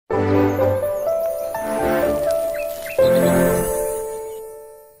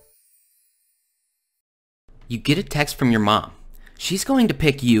You get a text from your mom. She's going to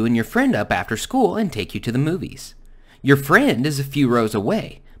pick you and your friend up after school and take you to the movies. Your friend is a few rows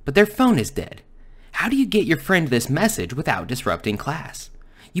away, but their phone is dead. How do you get your friend this message without disrupting class?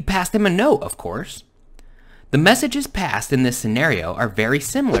 You pass them a note, of course. The messages passed in this scenario are very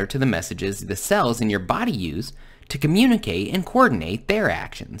similar to the messages the cells in your body use to communicate and coordinate their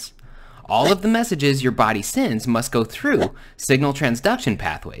actions. All of the messages your body sends must go through signal transduction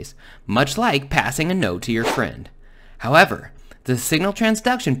pathways, much like passing a note to your friend. However, the signal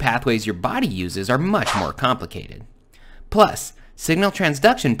transduction pathways your body uses are much more complicated. Plus, signal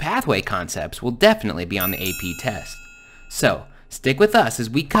transduction pathway concepts will definitely be on the AP test. So, stick with us as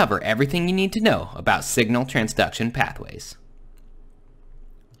we cover everything you need to know about signal transduction pathways.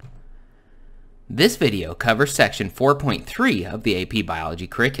 This video covers section 4.3 of the AP Biology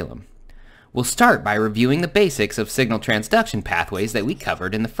curriculum. We'll start by reviewing the basics of signal transduction pathways that we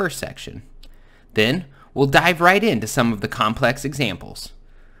covered in the first section. Then, we'll dive right into some of the complex examples.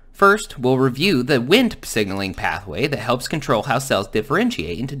 First, we'll review the Wnt signaling pathway that helps control how cells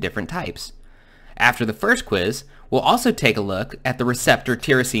differentiate into different types. After the first quiz, we'll also take a look at the receptor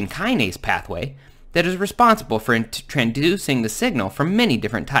tyrosine kinase pathway that is responsible for transducing the signal from many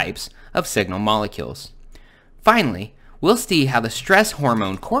different types of signal molecules. Finally, we'll see how the stress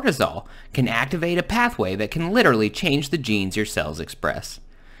hormone cortisol can activate a pathway that can literally change the genes your cells express.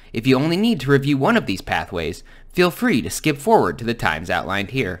 If you only need to review one of these pathways, feel free to skip forward to the times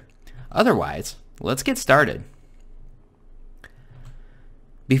outlined here. Otherwise, let's get started.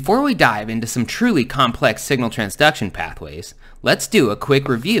 Before we dive into some truly complex signal transduction pathways, let's do a quick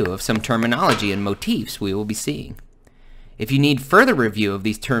review of some terminology and motifs we will be seeing. If you need further review of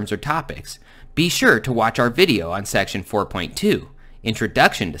these terms or topics, be sure to watch our video on section 4.2,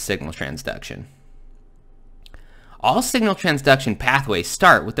 Introduction to Signal Transduction. All signal transduction pathways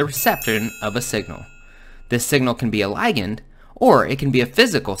start with the reception of a signal. This signal can be a ligand, or it can be a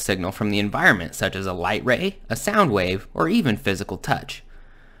physical signal from the environment such as a light ray, a sound wave, or even physical touch.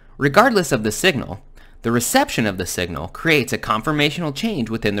 Regardless of the signal, the reception of the signal creates a conformational change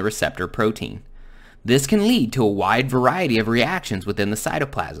within the receptor protein. This can lead to a wide variety of reactions within the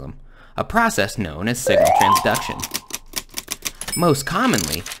cytoplasm, a process known as signal transduction. Most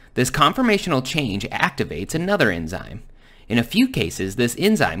commonly, this conformational change activates another enzyme. In a few cases, this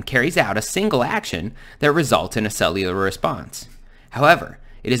enzyme carries out a single action that results in a cellular response. However,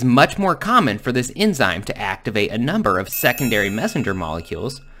 it is much more common for this enzyme to activate a number of secondary messenger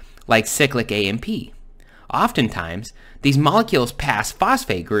molecules, like cyclic AMP. Oftentimes, these molecules pass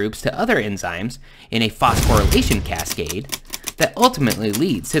phosphate groups to other enzymes in a phosphorylation cascade that ultimately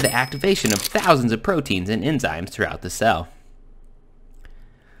leads to the activation of thousands of proteins and enzymes throughout the cell.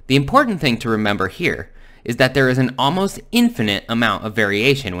 The important thing to remember here is that there is an almost infinite amount of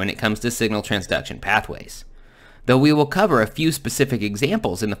variation when it comes to signal transduction pathways. Though we will cover a few specific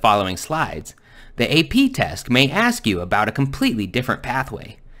examples in the following slides, the AP test may ask you about a completely different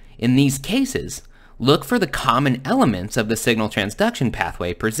pathway. In these cases, look for the common elements of the signal transduction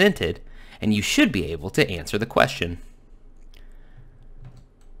pathway presented, and you should be able to answer the question.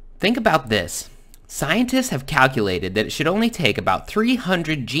 Think about this. Scientists have calculated that it should only take about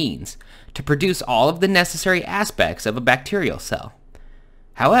 300 genes to produce all of the necessary aspects of a bacterial cell.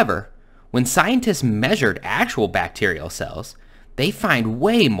 However, when scientists measured actual bacterial cells, they find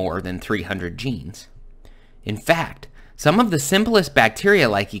way more than 300 genes. In fact, some of the simplest bacteria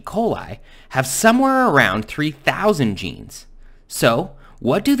like E. coli have somewhere around 3,000 genes. So,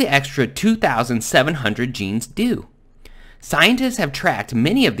 what do the extra 2,700 genes do? Scientists have tracked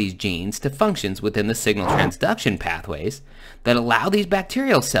many of these genes to functions within the signal transduction pathways that allow these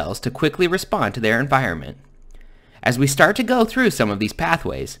bacterial cells to quickly respond to their environment. As we start to go through some of these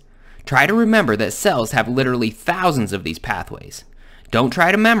pathways, try to remember that cells have literally thousands of these pathways. Don't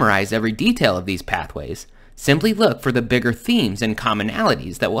try to memorize every detail of these pathways. Simply look for the bigger themes and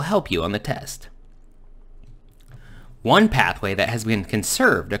commonalities that will help you on the test. One pathway that has been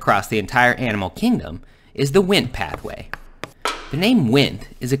conserved across the entire animal kingdom is the Wnt pathway. The name Wnt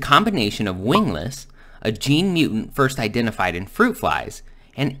is a combination of wingless, a gene mutant first identified in fruit flies,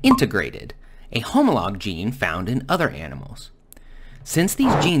 and integrated, a homolog gene found in other animals. Since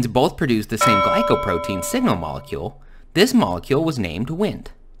these genes both produce the same glycoprotein signal molecule, this molecule was named Wnt.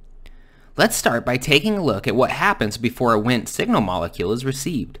 Let's start by taking a look at what happens before a Wnt signal molecule is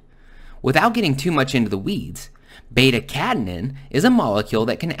received. Without getting too much into the weeds, beta-catenin is a molecule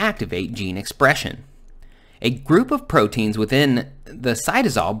that can activate gene expression. A group of proteins within the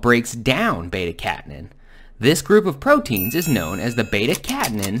cytosol breaks down beta-catenin. This group of proteins is known as the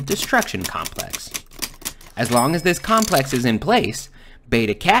beta-catenin destruction complex. As long as this complex is in place,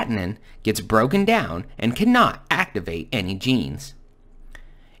 beta-catenin gets broken down and cannot activate any genes.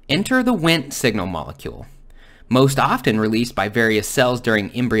 Enter the Wnt signal molecule. Most often released by various cells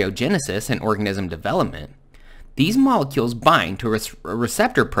during embryogenesis and organism development, these molecules bind to a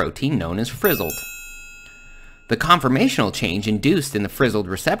receptor protein known as frizzled. The conformational change induced in the frizzled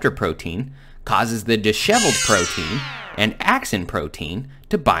receptor protein causes the disheveled protein and axin protein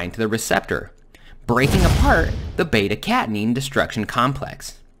to bind to the receptor, breaking apart the beta-catenin destruction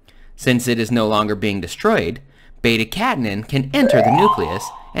complex. Since it is no longer being destroyed, beta-catenin can enter the nucleus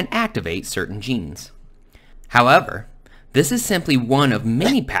and activate certain genes. However, this is simply one of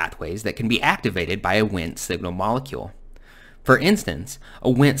many pathways that can be activated by a Wnt signal molecule. For instance, a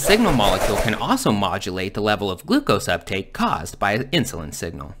Wnt signal molecule can also modulate the level of glucose uptake caused by an insulin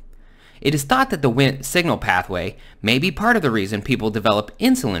signal. It is thought that the Wnt signal pathway may be part of the reason people develop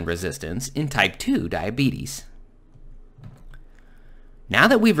insulin resistance in type 2 diabetes. Now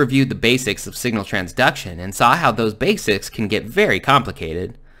that we've reviewed the basics of signal transduction and saw how those basics can get very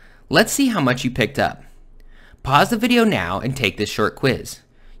complicated, let's see how much you picked up. Pause the video now and take this short quiz.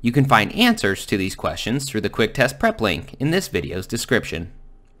 You can find answers to these questions through the quick test prep link in this video's description.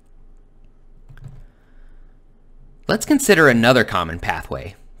 Let's consider another common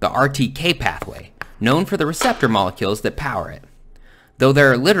pathway, the RTK pathway, known for the receptor molecules that power it. Though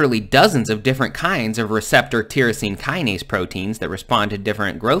there are literally dozens of different kinds of receptor tyrosine kinase proteins that respond to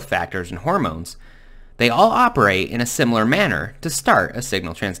different growth factors and hormones, they all operate in a similar manner to start a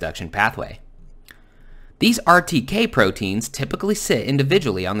signal transduction pathway. These RTK proteins typically sit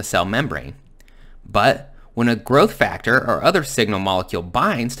individually on the cell membrane, but when a growth factor or other signal molecule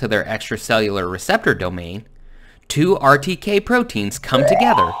binds to their extracellular receptor domain, two RTK proteins come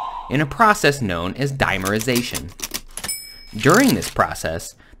together in a process known as dimerization. During this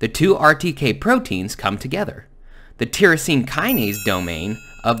process, the two RTK proteins come together. The tyrosine kinase domain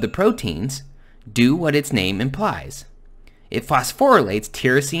of the proteins do what its name implies. It phosphorylates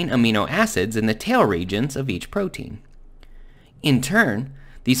tyrosine amino acids in the tail regions of each protein. In turn,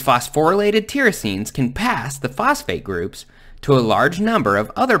 these phosphorylated tyrosines can pass the phosphate groups to a large number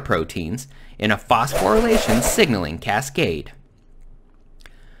of other proteins in a phosphorylation signaling cascade.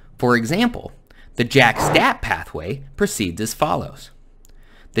 For example, the JAK-STAT pathway proceeds as follows.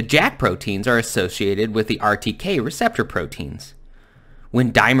 The JAK proteins are associated with the RTK receptor proteins.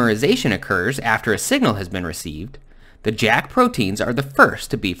 When dimerization occurs after a signal has been received, the JAK proteins are the first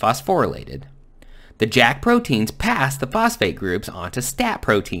to be phosphorylated. The JAK proteins pass the phosphate groups onto STAT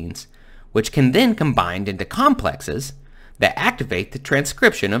proteins, which can then combine into complexes that activate the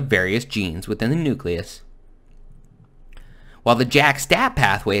transcription of various genes within the nucleus. While the JAK-STAT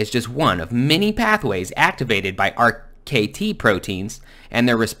pathway is just one of many pathways activated by RKT proteins and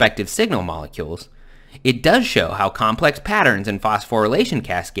their respective signal molecules, it does show how complex patterns and phosphorylation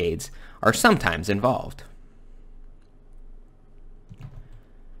cascades are sometimes involved.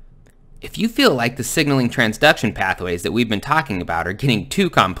 If you feel like the signaling transduction pathways that we've been talking about are getting too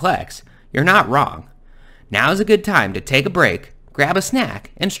complex, you're not wrong. Now's a good time to take a break, grab a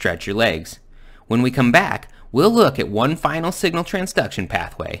snack, and stretch your legs. When we come back, we'll look at one final signal transduction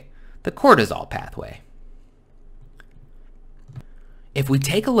pathway, the cortisol pathway. If we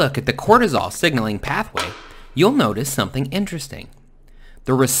take a look at the cortisol signaling pathway, you'll notice something interesting.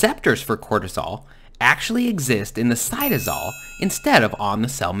 The receptors for cortisol actually exist in the cytosol instead of on the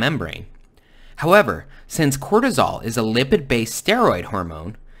cell membrane. However, since cortisol is a lipid-based steroid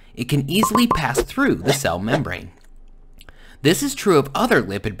hormone, it can easily pass through the cell membrane. This is true of other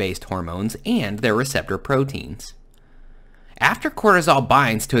lipid-based hormones and their receptor proteins. After cortisol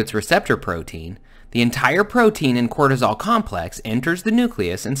binds to its receptor protein, the entire protein and cortisol complex enters the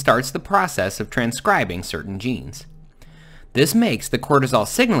nucleus and starts the process of transcribing certain genes. This makes the cortisol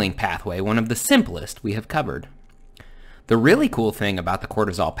signaling pathway one of the simplest we have covered. The really cool thing about the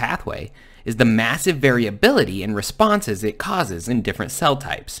cortisol pathway is the massive variability in responses it causes in different cell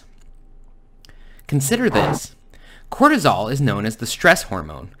types. Consider this. Cortisol is known as the stress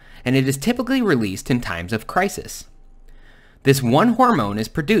hormone, and it is typically released in times of crisis. This one hormone is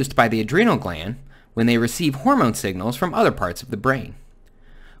produced by the adrenal gland when they receive hormone signals from other parts of the brain.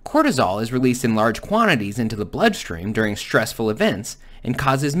 Cortisol is released in large quantities into the bloodstream during stressful events and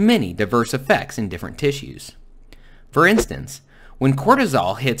causes many diverse effects in different tissues. For instance, when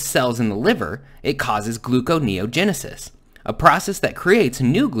cortisol hits cells in the liver, it causes gluconeogenesis, a process that creates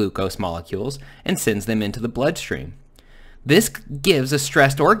new glucose molecules and sends them into the bloodstream. This gives a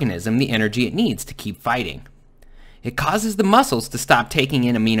stressed organism the energy it needs to keep fighting. It causes the muscles to stop taking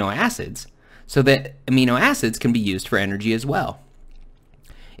in amino acids, so that amino acids can be used for energy as well.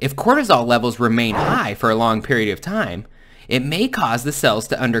 If cortisol levels remain high for a long period of time, it may cause the cells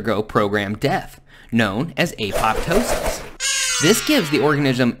to undergo programmed death, known as apoptosis. This gives the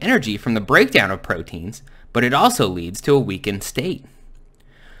organism energy from the breakdown of proteins, but it also leads to a weakened state.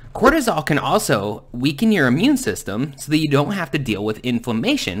 Cortisol can also weaken your immune system so that you don't have to deal with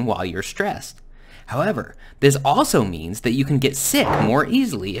inflammation while you're stressed. However, this also means that you can get sick more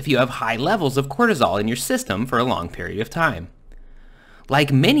easily if you have high levels of cortisol in your system for a long period of time.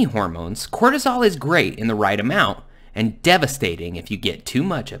 Like many hormones, cortisol is great in the right amount and devastating if you get too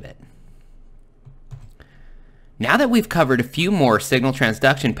much of it. Now that we've covered a few more signal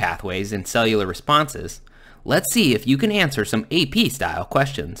transduction pathways and cellular responses, let's see if you can answer some AP-style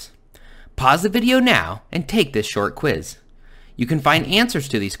questions. Pause the video now and take this short quiz. You can find answers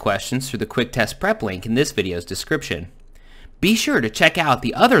to these questions through the quick test prep link in this video's description. Be sure to check out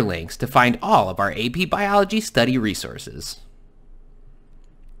the other links to find all of our AP Biology study resources.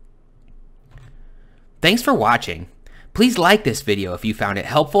 Thanks for watching. Please like this video if you found it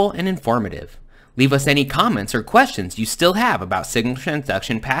helpful and informative. Leave us any comments or questions you still have about signal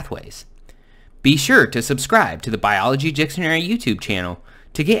transduction pathways. Be sure to subscribe to the Biology Dictionary YouTube channel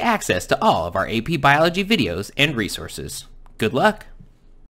to get access to all of our AP Biology videos and resources. Good luck!